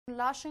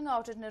Lashing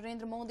out at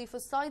Narendra Modi for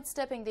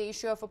sidestepping the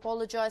issue of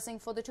apologizing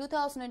for the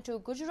 2002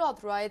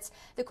 Gujarat riots,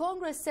 the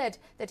Congress said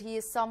that he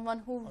is someone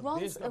who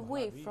runs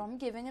away from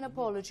giving an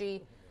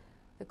apology.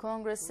 The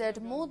Congress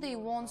said Modi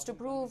wants to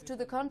prove to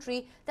the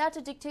country that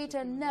a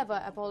dictator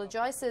never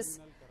apologizes.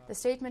 The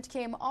statement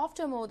came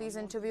after Modi's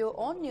interview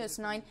on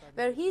News9,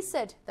 where he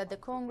said that the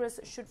Congress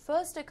should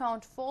first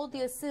account for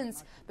their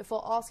sins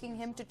before asking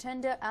him to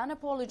tender an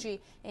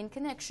apology in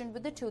connection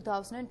with the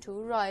 2002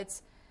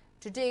 riots.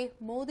 Today,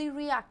 Modi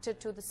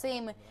reacted to the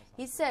same.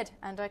 He said,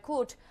 and I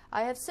quote,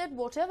 "I have said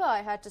whatever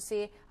I had to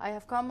say. I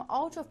have come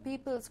out of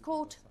people's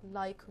court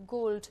like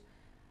gold."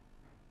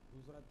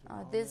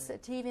 This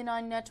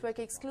TV9 network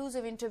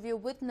exclusive interview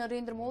with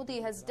Narendra Modi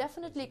has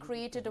definitely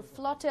created a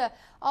flutter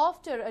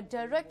after a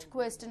direct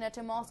question at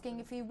him asking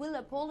if he will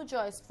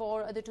apologize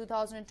for the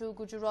 2002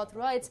 Gujarat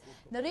riots.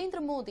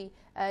 Narendra Modi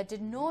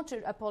did not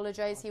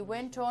apologize. He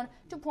went on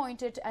to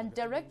point it and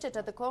direct it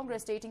at the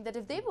Congress, stating that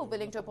if they were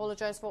willing to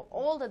apologize for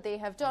all that they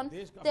have done,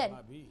 then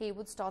he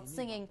would start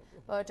singing.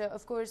 But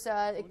of course,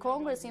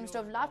 Congress seems to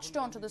have latched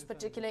on to this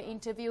particular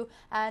interview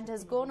and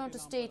has gone on to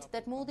state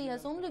that Modi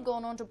has only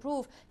gone on to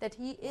prove that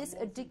he is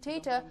a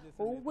dictator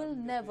who will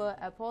never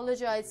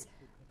apologize.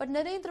 But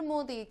Narendra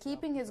Modi,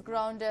 keeping his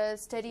ground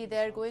steady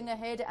there, going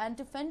ahead and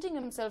defending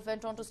himself,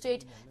 went on to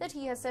state that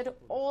he has said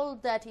all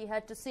that he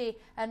had to say,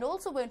 and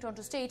also went on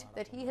to state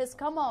that he has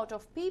come out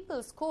of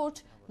people's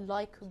court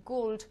like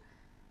gold.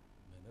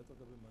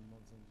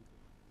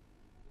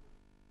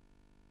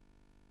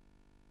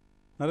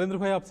 Narendra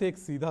भाई, आपसे एक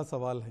सीधा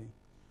सवाल है।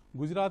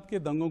 गुजरात के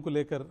दंगों को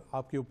लेकर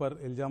आपके ऊपर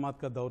इल्जामात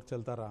का दौर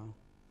चलता रहा।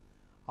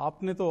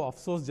 आपने तो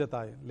अफसोस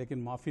जताए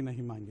लेकिन माफ़ी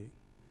नहीं मांगी।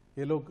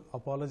 ये लोग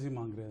अपॉलॉजी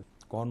मांग रहे हैं।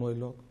 कौन वो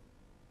लोग?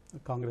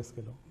 कांग्रेस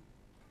के लोग।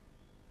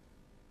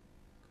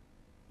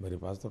 मेरे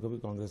पास तो कभी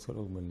कांग्रेस के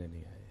लोग मिलने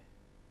नहीं आए,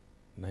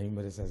 नहीं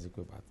मेरे से ऐसी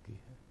कोई बात की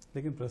है।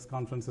 लेकिन प्रेस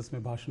कॉन्फ्रेंसेस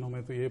में, भाषणों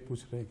में तो ये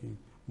पूछ रहे हैं कि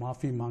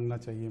माफ़ी मांगना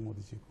चाहिए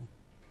मोदी जी को।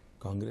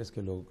 कांग्रेस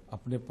के लोग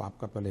अपने पाप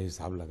का पहले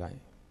हिसाब लगाएं,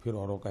 फिर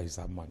औरों का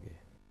हिसाब मांगे।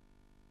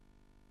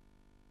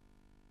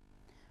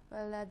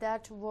 Well,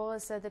 that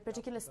was the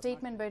particular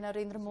statement by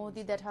Narendra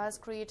Modi that has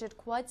created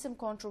quite some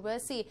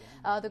controversy.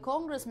 The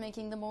Congress,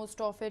 making the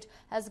most of it,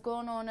 has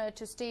gone on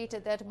to state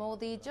that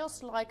Modi,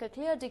 just like a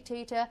clear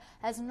dictator,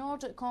 has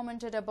not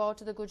commented about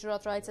the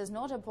Gujarat riots, has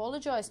not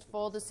apologized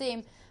for the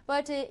same.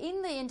 But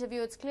in the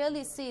interview, it's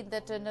clearly seen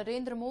that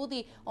Narendra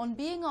Modi, on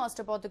being asked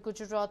about the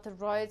Gujarat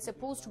riots,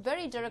 posed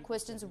very direct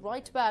questions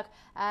right back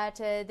at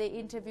the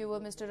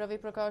interviewer, Mr. Ravi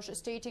Prakash,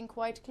 stating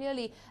quite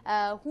clearly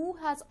who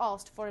has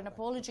asked for an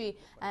apology.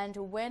 And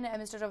when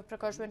Mr. Ravi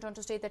Prakash went on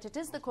to state that it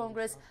is the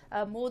Congress,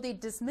 Modi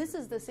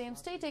dismisses the same,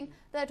 stating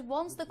that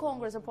once the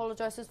Congress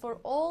apologizes for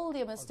all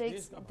their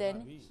mistakes,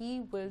 then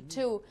he will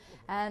too.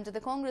 And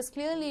the Congress,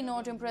 clearly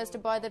not impressed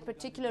by that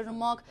particular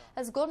remark,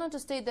 has gone on to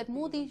state that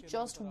Modi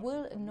just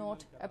will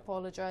not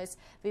apologize.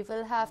 We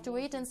will have to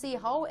wait and see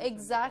how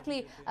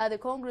exactly the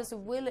Congress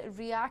will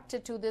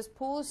react to this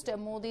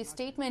post-Modi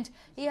statement.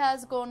 He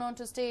has gone on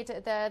to state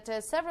that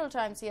several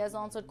times he has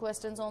answered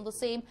questions on the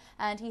same,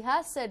 and he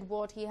has said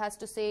what he has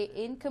to say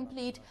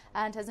incomplete,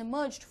 and has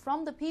emerged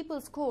from the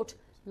people's court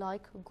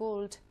like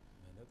gold.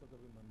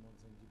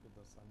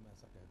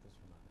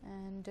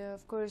 And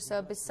of course,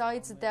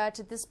 besides that,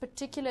 this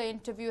particular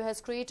interview has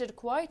created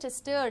quite a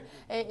stir.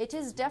 It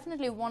is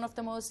definitely one of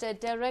the most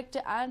direct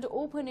and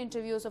open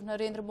interviews of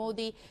Narendra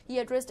Modi. He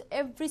addressed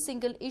every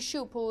single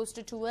issue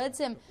posed towards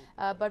him.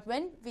 But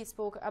when we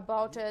spoke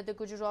about the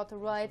Gujarat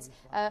riots,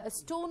 a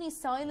stony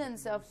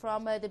silence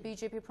from the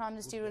BJP Prime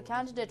Ministerial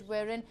candidate,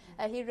 wherein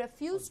he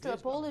refused to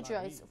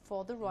apologize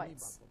for the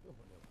riots.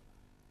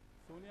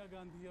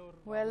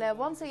 Well,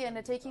 once again,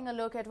 taking a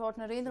look at what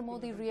Narendra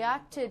Modi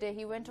reacted,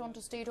 he went on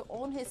to state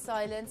on his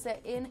silence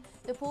in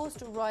the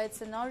post-riot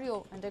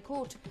scenario, and I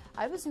quote,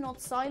 "I was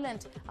not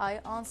silent. I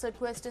answered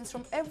questions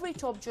from every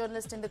top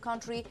journalist in the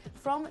country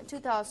from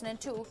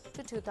 2002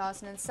 to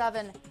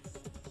 2007.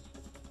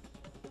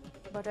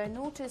 But I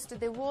noticed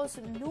there was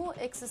no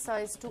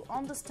exercise to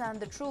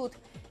understand the truth.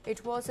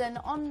 It was an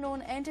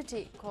unknown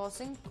entity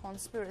causing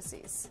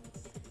conspiracies."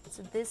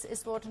 So this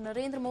is what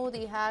Narendra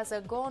Modi has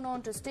gone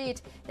on to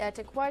state, that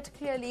quite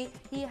clearly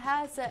he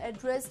has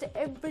addressed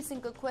every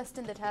single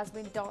question that has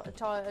been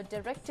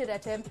directed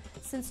at him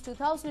since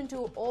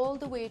 2002 all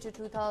the way to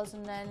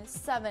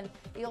 2007.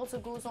 He also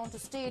goes on to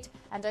state,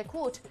 and I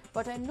quote,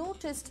 "But I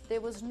noticed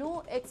there was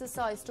no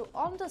exercise to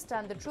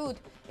understand the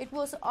truth. It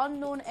was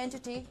unknown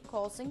entity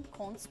causing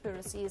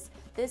conspiracies."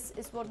 This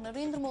is what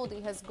Narendra Modi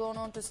has gone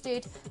on to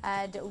state,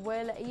 and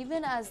well,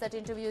 even as that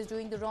interview is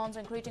doing the rounds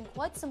and creating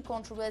quite some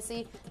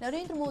controversy,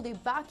 Narendra Modi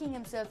backing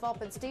himself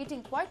up and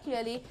stating quite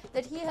clearly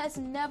that he has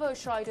never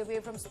shied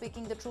away from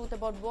speaking the truth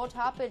about what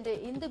happened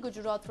in the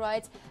Gujarat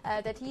riots,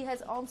 that he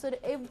has answered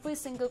every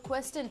single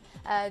question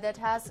that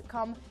has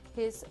come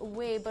his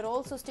way, but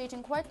also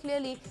stating quite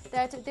clearly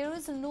that there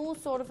is no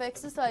sort of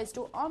exercise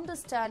to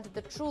understand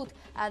the truth,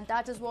 and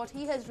that is what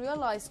he has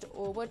realized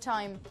over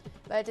time.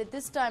 But at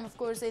this time, of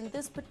course, in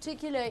this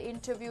particular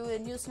interview, a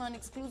News9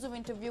 exclusive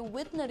interview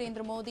with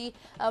Narendra Modi,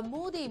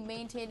 Modi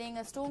maintaining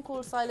a stone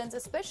cold silence,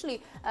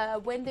 especially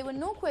when there were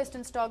no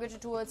questions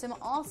targeted towards him,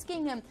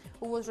 asking him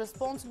who was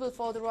responsible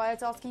for the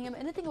riots, asking him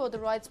anything about the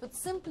riots, but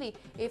simply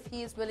if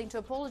he is willing to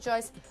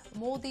apologize.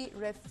 Modi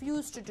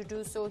refused to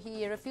do so.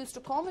 He refused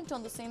to comment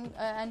on the same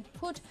and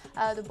put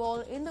the ball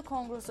in the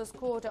Congress's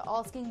court,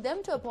 asking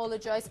them to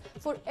apologize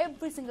for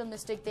every single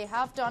mistake they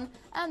have done,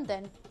 and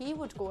then he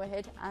would go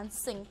ahead and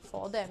sing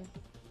for them.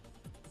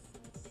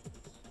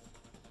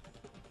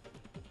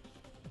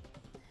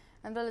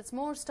 And well, it's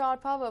more star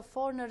power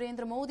for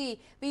Narendra Modi.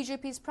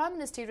 BJP's prime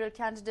ministerial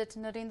candidate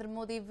Narendra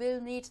Modi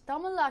will meet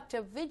Tamil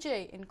actor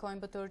Vijay in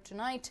Coimbatore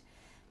tonight.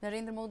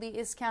 Narendra Modi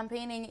is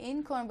campaigning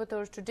in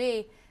Coimbatore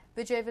today.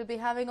 Vijay will be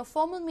having a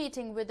formal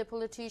meeting with the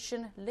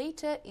politician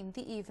later in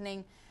the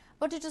evening.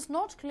 But it is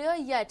not clear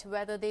yet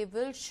whether they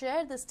will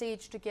share the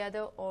stage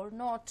together or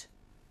not.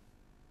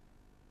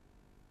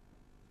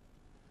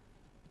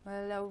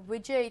 Well,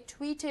 Vijay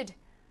tweeted,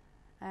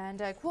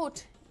 and I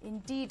quote,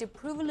 "Indeed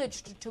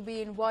privileged to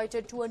be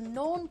invited to a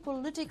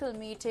non-political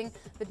meeting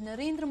with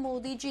Narendra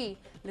Modi ji.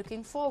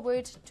 Looking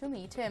forward to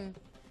meet him."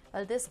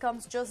 Well, this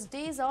comes just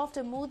days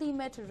after Modi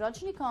met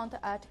Rajnikant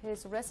at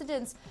his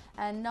residence,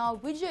 and now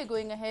Vijay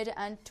going ahead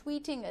and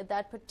tweeting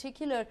that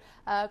particular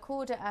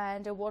quote.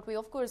 And what we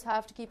of course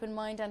have to keep in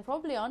mind and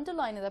probably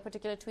underline in that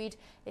particular tweet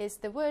is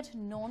the word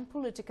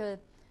non-political.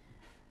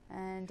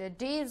 And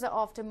days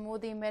after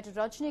Modi met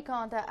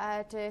Rajnikant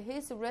at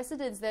his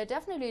residence, there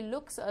definitely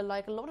looks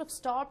like a lot of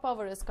star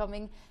power is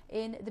coming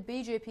in the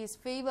BJP's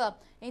favor.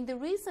 In the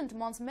recent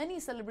months, many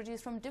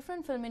celebrities from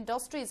different film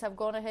industries have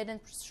gone ahead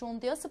and shown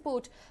their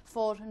support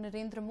for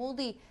Narendra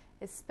Modi,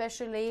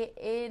 especially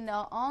in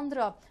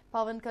Andhra.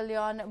 Pawan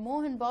Kalyan,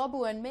 Mohan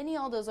Babu and many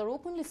others are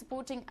openly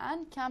supporting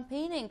and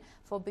campaigning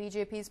for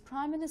BJP's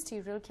prime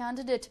ministerial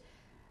candidate.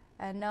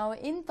 And now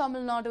in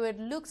Tamil Nadu, it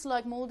looks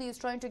like Modi is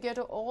trying to get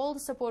all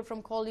the support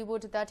from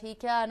Kollywood that he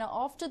can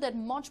after that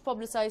much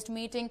publicized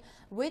meeting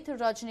with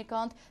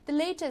Rajnikant. The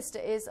latest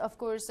is, of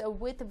course,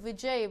 with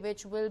Vijay,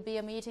 which will be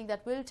a meeting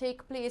that will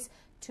take place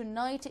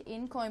tonight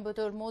in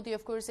Coimbatore. Modi,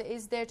 of course,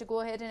 is there to go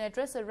ahead and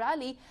address a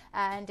rally,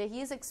 and he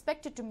is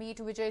expected to meet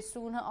Vijay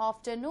soon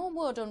after. No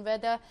word on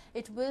whether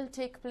it will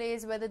take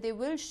place, whether they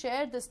will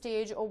share the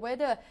stage or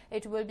whether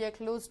it will be a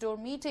closed-door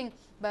meeting.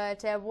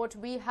 But what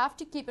we have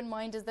to keep in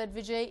mind is that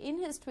Vijay,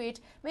 in his tweet,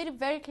 made it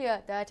very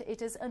clear that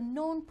it is a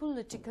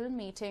non-political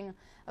meeting.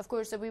 Of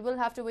course, we will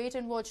have to wait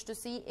and watch to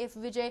see if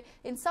Vijay,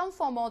 in some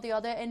form or the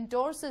other,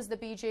 endorses the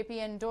BJP,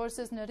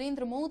 endorses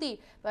Narendra Modi.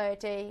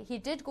 But he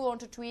did go on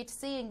to tweet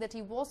saying that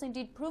he was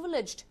indeed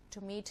privileged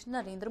to meet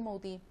Narendra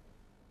Modi.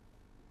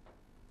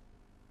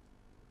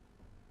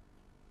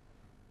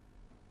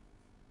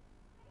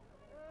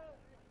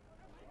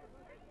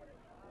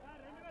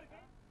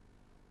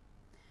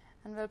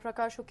 And well,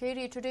 Prakash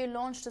Hukkeri today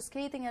launched a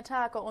scathing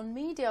attack on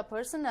media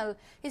personnel.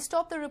 He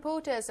stopped the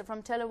reporters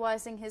from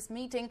televising his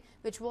meeting,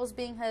 which was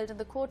being held in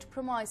the court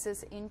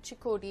premises in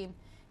Chikodi.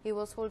 He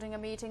was holding a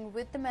meeting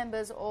with the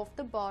members of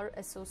the Bar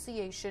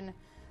Association.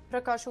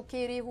 Prakash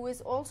Hukkeri, who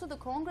is also the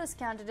Congress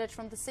candidate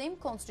from the same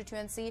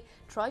constituency,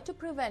 tried to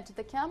prevent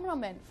the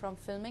cameramen from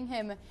filming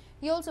him.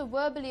 He also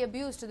verbally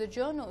abused the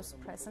journalists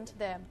present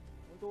there.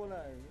 So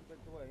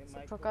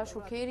Prakash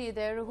Hukkeri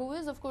there, who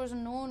is of course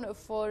known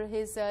for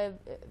his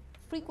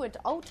frequent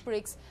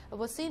outbreaks,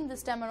 was seen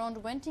this time around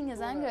venting his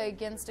anger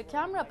against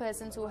camera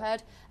persons who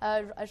had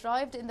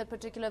arrived in the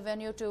particular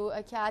venue to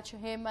catch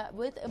him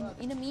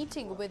in a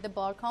meeting with the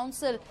Bar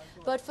Council.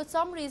 But for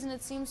some reason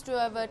it seems to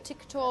have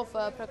ticked off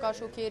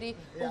Prakash Hukkeri,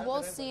 who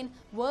was seen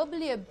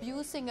verbally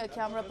abusing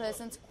camera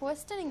persons,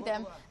 questioning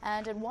them,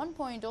 and at one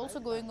point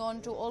also going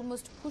on to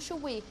almost push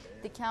away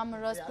the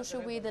cameras, push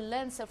away the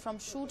lens from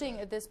shooting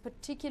this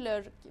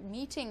particular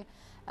meeting.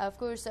 Of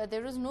course,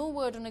 there is no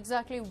word on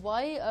exactly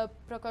why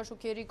Prakash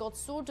Hukkeri got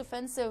so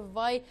defensive,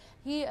 why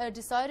he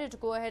decided to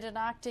go ahead and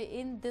act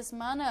in this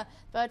manner.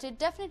 But it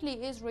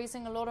definitely is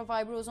raising a lot of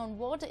eyebrows on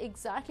what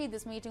exactly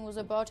this meeting was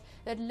about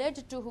that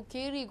led to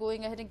Hukkeri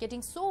going ahead and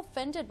getting so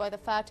offended by the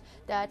fact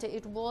that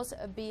it was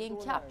being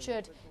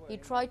captured. He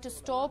tried to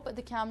stop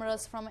the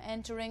cameras from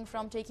entering,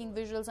 from taking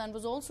visuals, and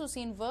was also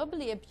seen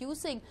verbally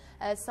abusing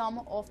some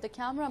of the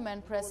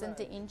cameramen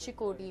present in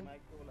Chikodi.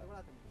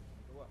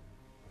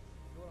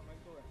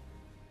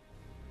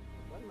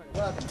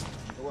 And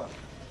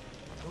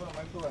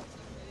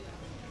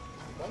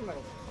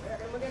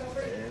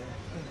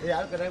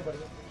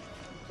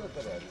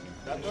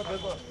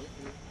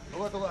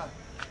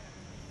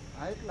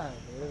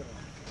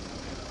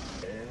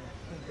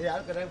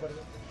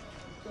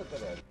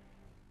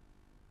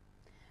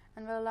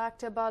well,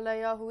 actor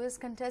Balaya, who is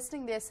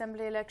contesting the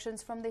assembly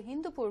elections from the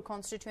Hindupur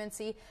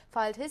constituency,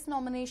 filed his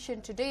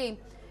nomination today.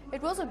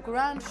 It was a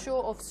grand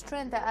show of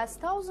strength as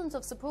thousands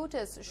of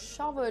supporters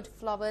showered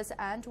flowers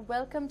and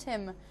welcomed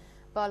him.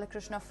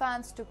 Balakrishna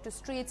fans took to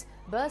streets,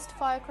 burst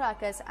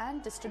firecrackers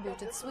and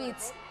distributed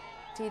sweets.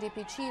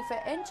 TDP chief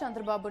N.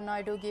 Chandrababu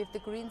Naidu gave the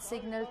green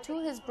signal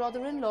to his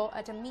brother-in-law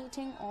at a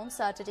meeting on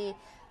Saturday.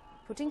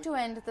 putting to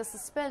end the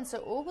suspense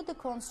over the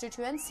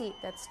constituency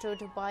that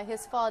stood by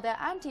his father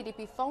and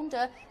TDP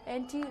founder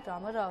N.T.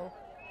 Ramarao.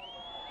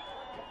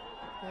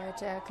 But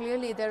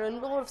clearly there are a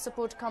lot of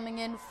support coming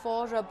in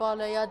for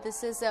Balaya.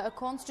 This is a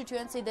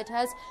constituency that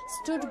has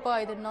stood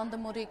by the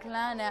Nandamuri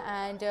clan,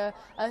 and a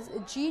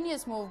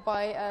genius move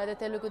by the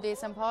Telugu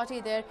Desam party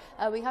there.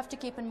 We have to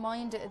keep in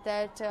mind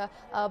that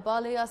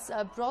Balaya's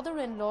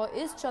brother-in-law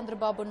is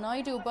Chandrababu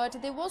Naidu,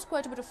 but there was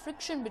quite a bit of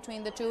friction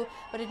between the two.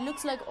 But it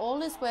looks like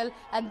all is well,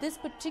 and this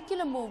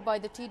particular move by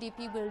the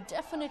TDP will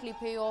definitely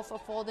pay off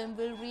for them,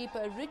 will reap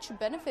rich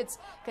benefits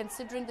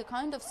considering the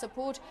kind of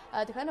support,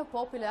 the kind of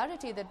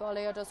popularity that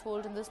Balaya does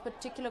hold in this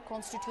particular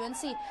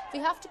constituency. We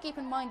have to keep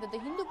in mind that the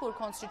Hindupur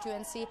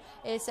constituency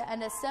is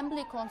an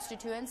assembly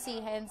constituency,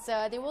 hence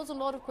there was a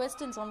lot of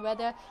questions on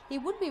whether he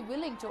would be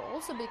willing to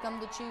also become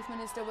the chief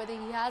minister, whether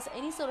he has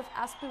any sort of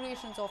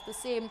aspirations of the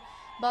same.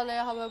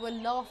 Balaya, however,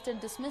 laughed and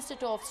dismissed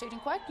it off, stating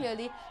quite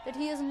clearly that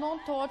he has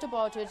not thought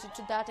about it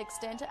to that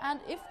extent, and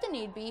if the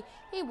need be,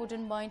 he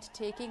wouldn't mind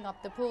taking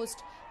up the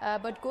post.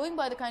 But going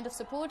by the kind of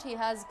support he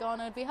has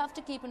garnered, we have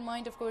to keep in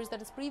mind, of course, that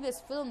his previous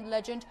film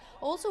legend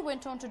also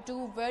went on to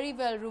do very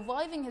well,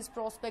 reviving his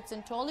prospects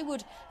in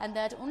Tollywood, and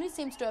that only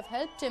seems to have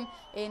helped him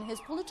in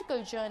his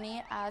political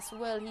journey as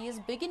well. He is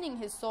beginning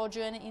his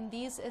sojourn in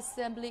these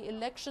assembly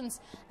elections,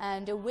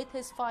 and with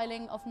his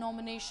filing of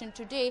nomination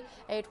today,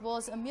 it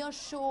was a mere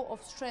show of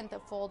strength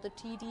for the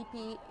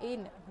TDP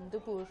in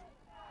Hindupur.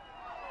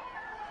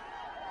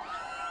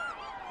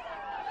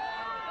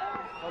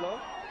 Hello?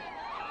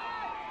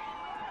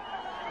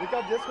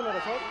 Record చేసుకున్నారా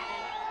sir?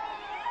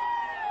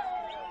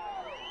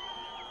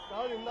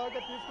 కాదు ఇందాక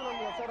తీసుకున్నాను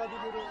కదా sir, అది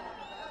మీరు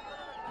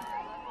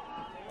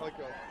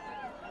okay.